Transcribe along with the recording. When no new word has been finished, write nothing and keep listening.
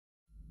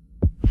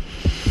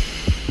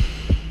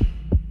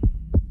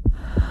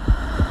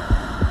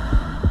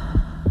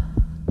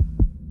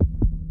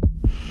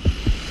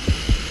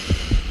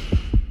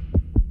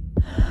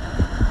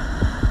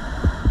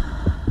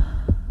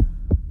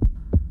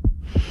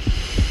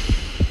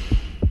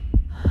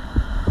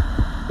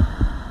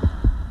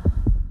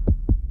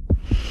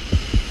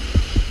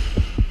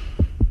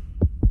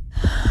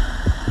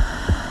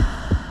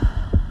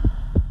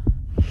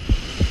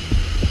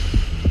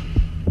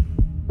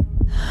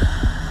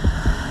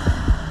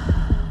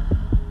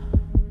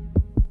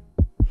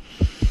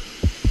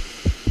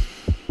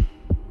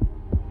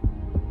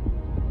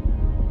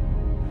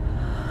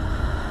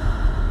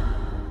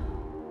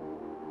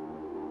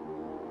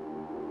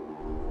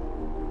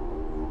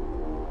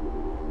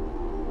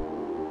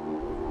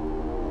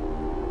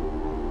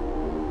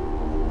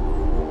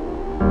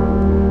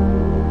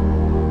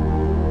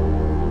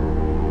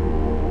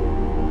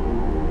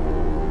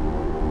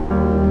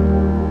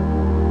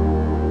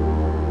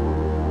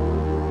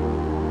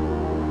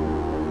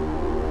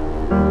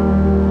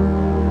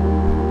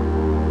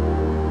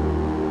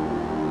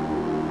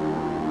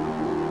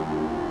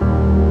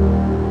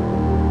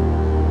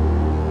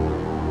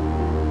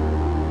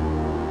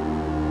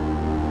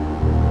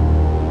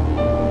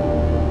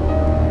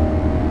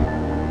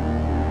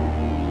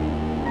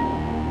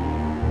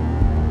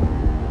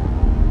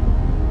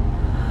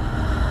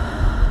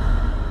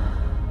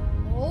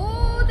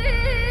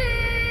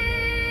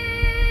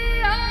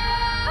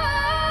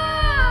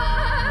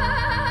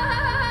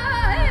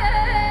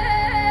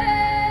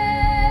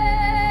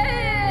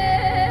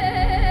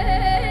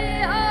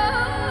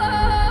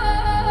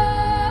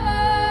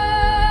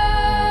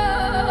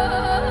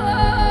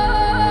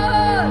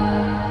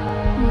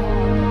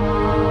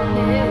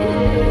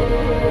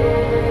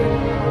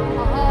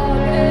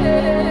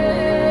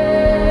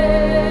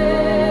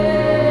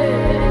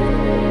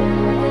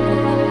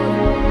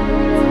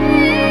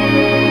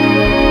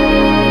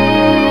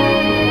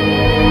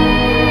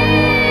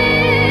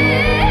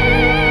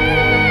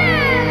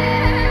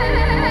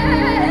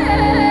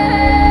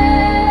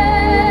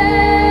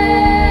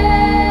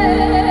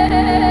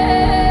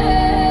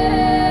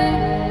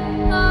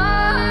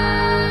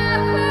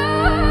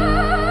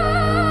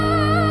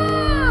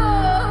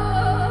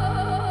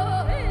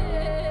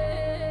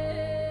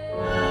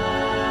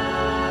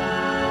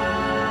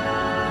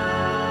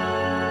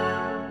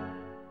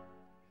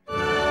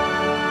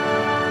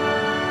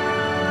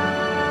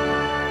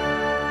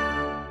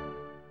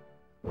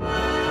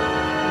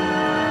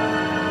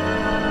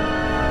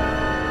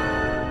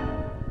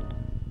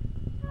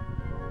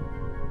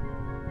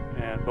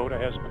and BOTA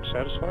has been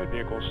satisfied.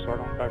 Vehicles start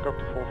on back up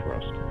to full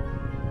thrust.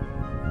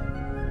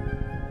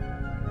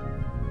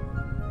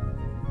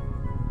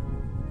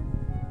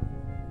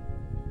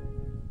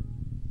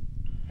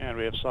 And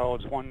we have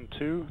solids 1,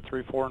 2,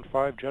 3, 4, and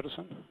 5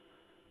 jettison.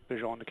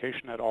 Visual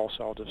indication that all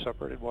solids have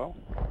separated well.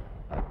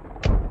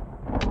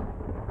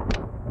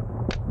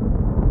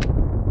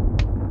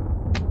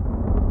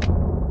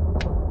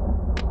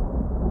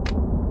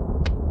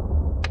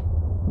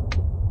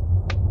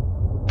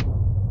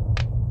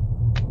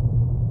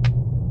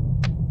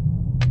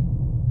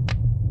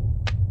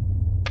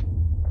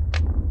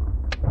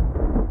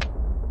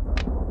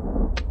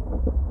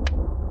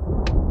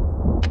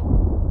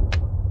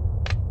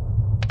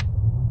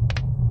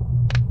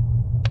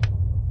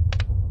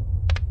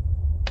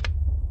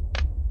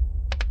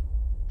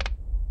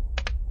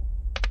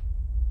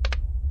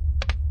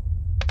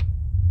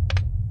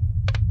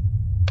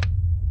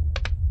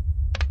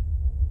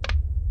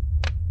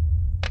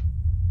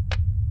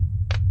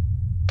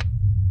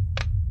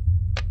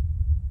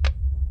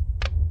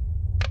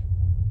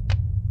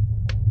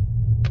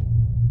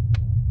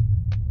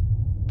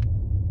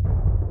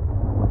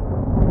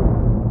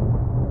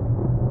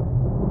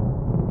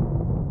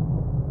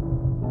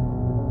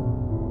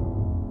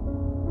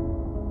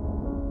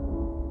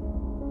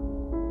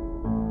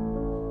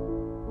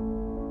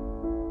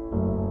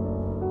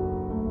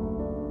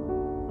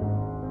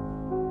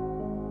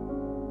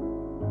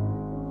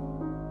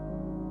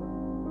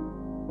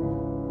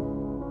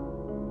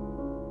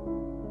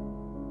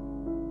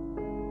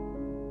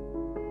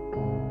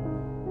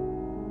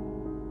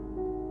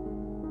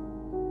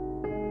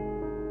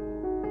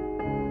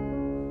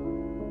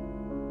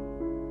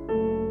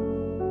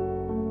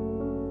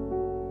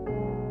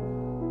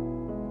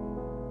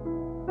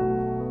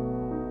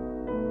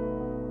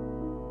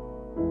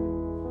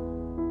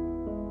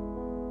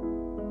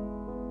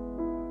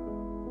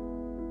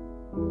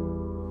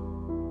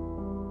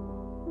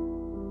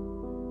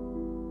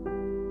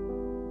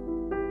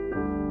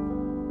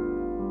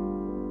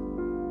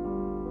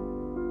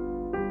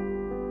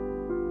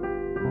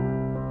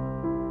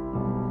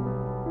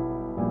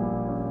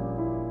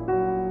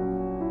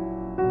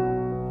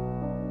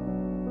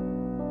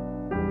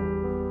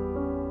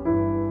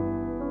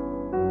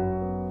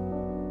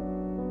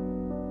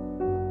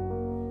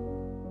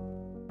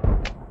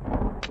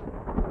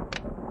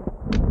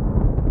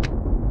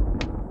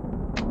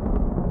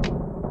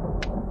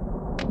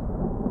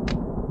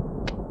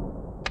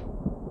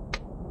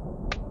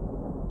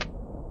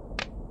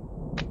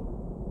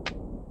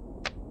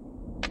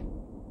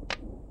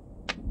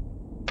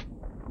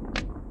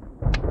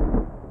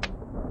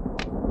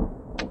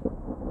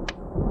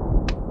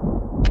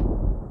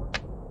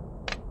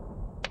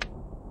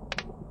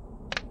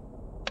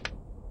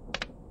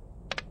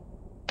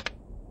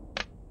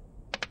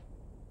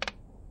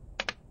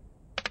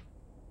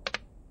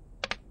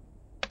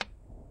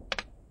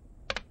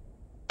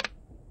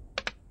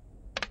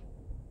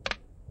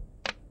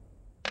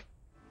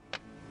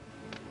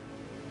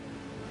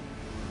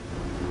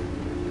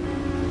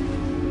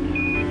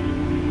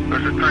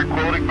 This is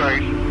Tranquility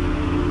Base.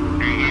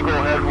 The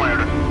Eagle has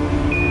landed.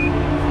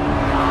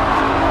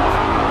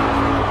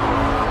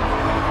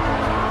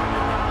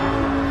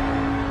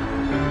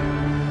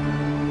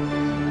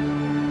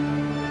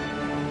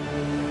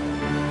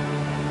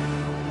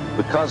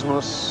 The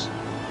cosmos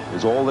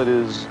is all that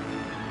is,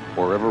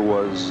 or ever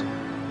was,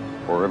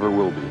 or ever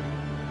will be.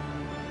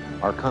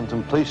 Our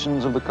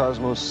contemplations of the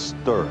cosmos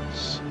stir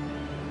us.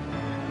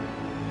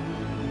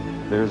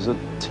 There's a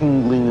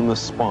tingling in the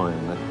spine,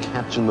 a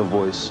catch in the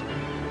voice,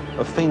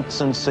 a faint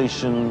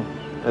sensation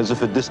as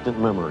if a distant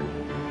memory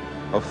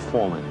of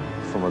falling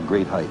from a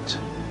great height.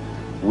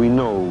 We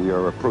know we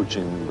are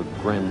approaching the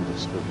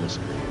grandest of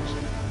mysteries.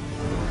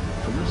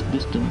 From this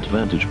distant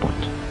vantage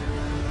point,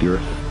 the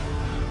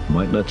Earth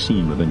might not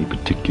seem of any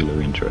particular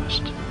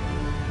interest.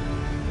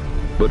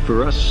 But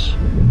for us,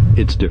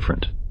 it's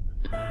different.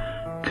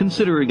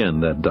 Consider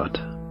again that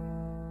dot.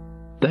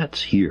 That's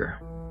here.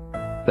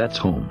 That's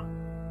home.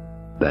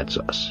 That's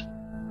us.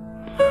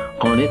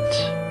 On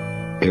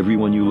it,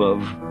 everyone you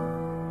love,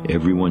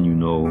 everyone you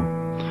know,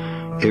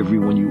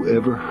 everyone you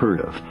ever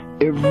heard of,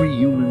 every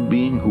human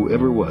being who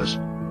ever was,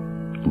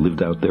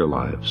 lived out their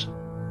lives.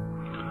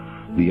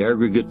 The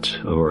aggregate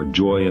of our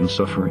joy and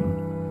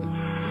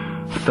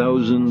suffering,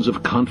 thousands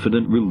of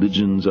confident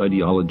religions,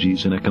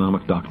 ideologies, and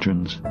economic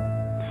doctrines,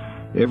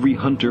 every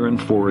hunter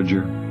and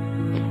forager,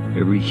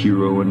 every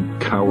hero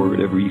and coward,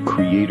 every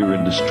creator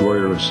and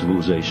destroyer of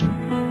civilization,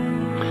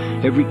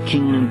 every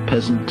king and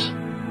peasant,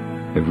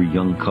 every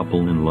young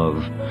couple in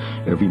love,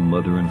 every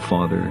mother and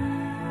father,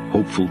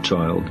 hopeful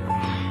child,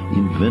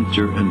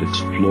 inventor and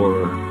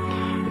explorer,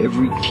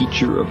 every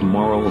teacher of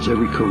morals,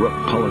 every corrupt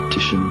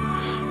politician,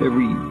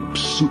 every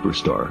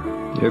superstar,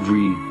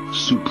 every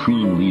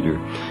supreme leader,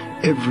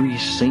 every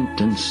saint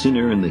and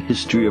sinner in the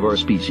history of our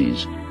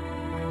species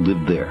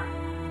lived there,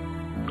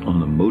 on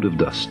the mote of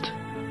dust,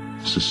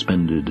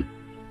 suspended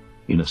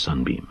in a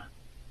sunbeam.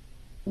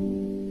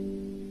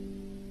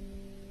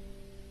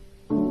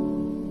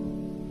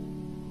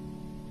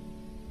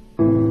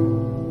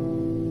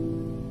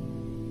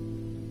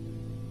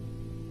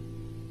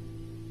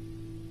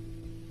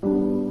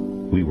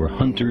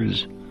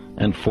 hunters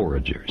and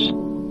foragers.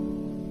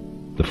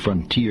 The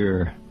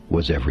frontier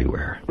was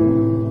everywhere.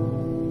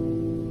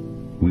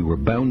 We were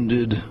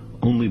bounded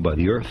only by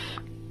the earth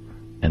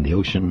and the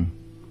ocean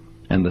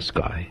and the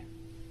sky.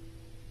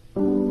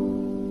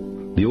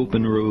 The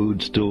open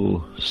road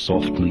still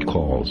softly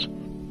calls.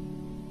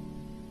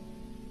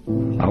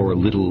 Our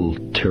little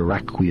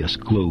terraqueous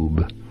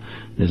globe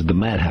is the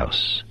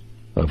madhouse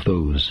of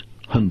those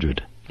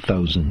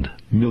 100,000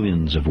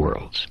 millions of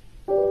worlds.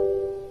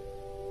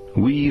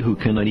 We who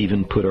cannot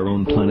even put our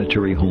own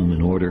planetary home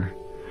in order,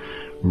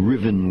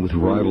 riven with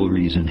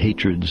rivalries and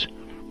hatreds,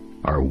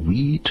 are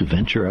we to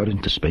venture out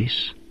into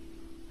space?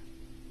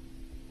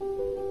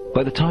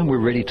 By the time we're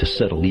ready to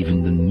settle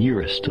even the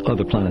nearest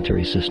other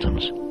planetary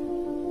systems,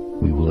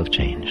 we will have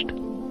changed.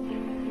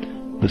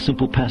 The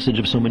simple passage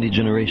of so many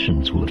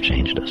generations will have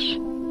changed us.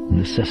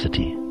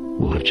 Necessity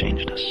will have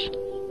changed us.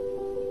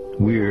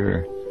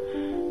 We're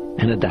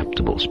an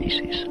adaptable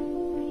species.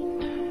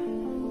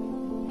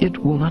 It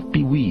will not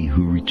be we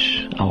who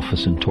reach Alpha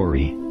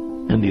Centauri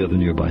and the other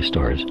nearby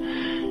stars.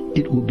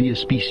 It will be a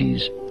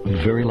species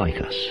very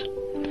like us,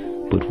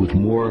 but with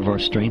more of our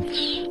strengths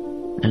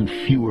and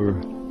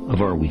fewer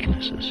of our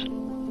weaknesses.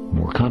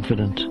 More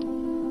confident,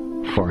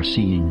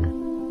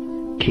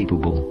 far-seeing,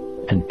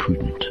 capable, and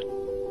prudent.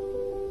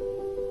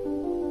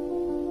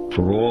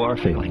 For all our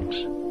failings,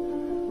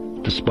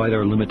 despite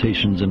our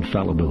limitations and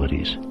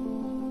fallibilities,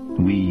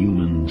 we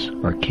humans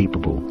are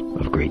capable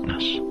of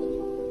greatness.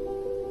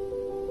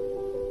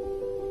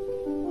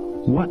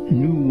 What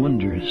new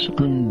wonders,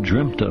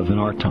 undreamt of in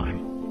our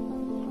time,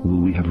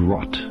 will we have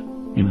wrought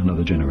in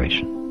another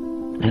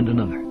generation, and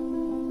another?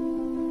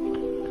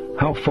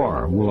 How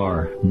far will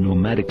our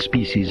nomadic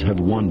species have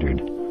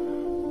wandered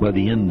by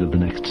the end of the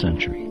next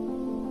century,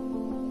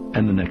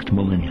 and the next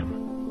millennium?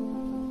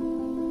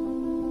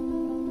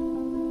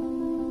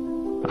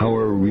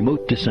 Our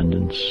remote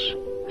descendants,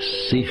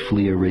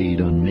 safely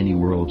arrayed on many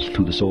worlds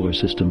through the solar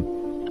system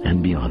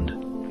and beyond,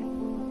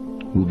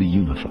 will be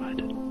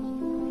unified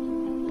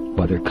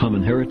by their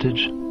common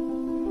heritage,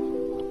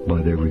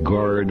 by their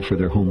regard for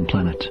their home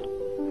planet,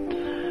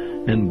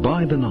 and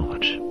by the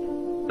knowledge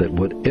that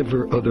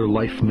whatever other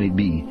life may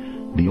be,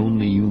 the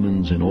only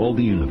humans in all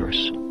the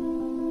universe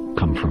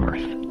come from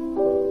Earth.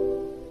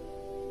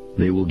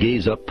 They will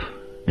gaze up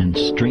and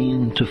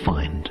strain to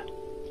find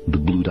the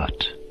blue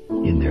dot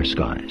in their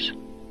skies.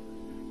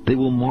 They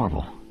will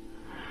marvel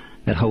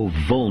at how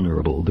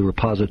vulnerable the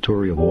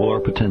repository of all our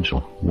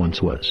potential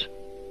once was,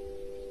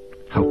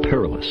 how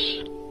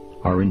perilous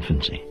our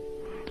infancy,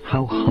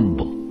 how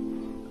humble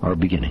our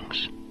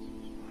beginnings,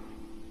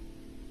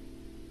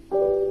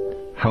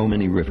 how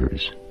many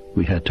rivers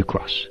we had to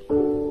cross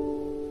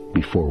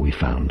before we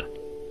found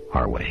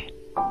our way.